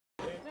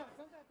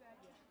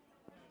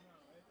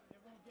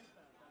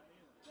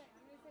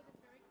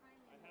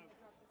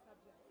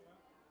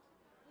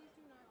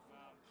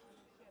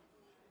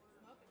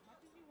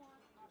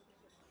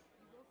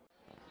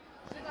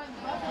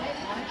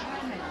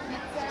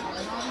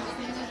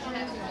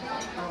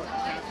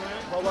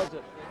What was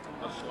it?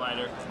 A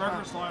slider.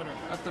 Burger slider.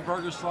 That's the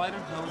burger slider?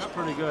 That was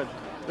pretty good.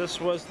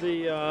 This was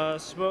the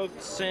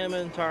smoked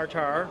salmon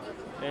tartare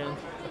and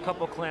a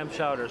couple clam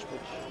chowders,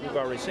 which you've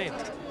already seen.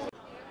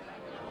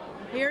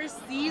 Here's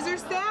Caesar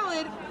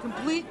salad,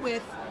 complete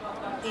with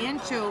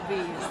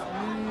anchovies.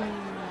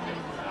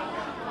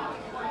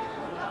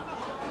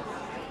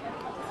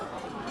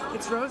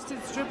 It's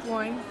roasted strip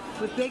loin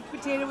with baked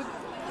potato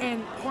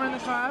and corn on the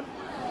cob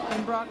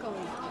and broccoli.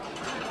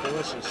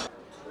 Delicious.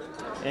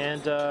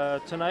 And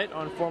tonight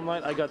on Form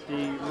Night, I got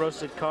the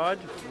roasted cod.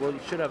 Well, you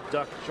should have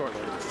duck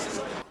shortly.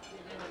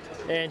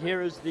 And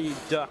here is the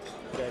duck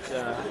that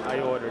I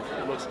ordered.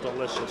 It looks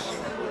delicious.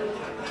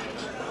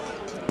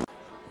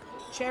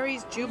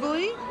 Cherries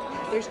Jubilee.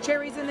 There's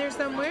cherries in there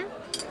somewhere.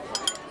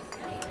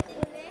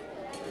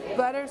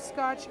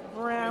 Butterscotch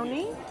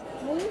brownie.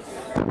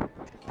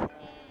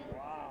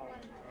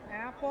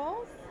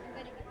 Apples.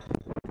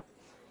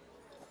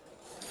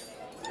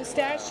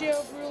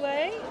 Pistachio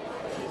brulee.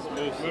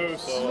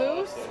 Mousse.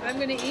 Mousse. I'm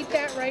going to eat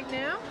that right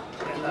now.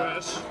 You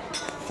wish.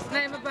 Can I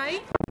have a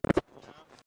bite?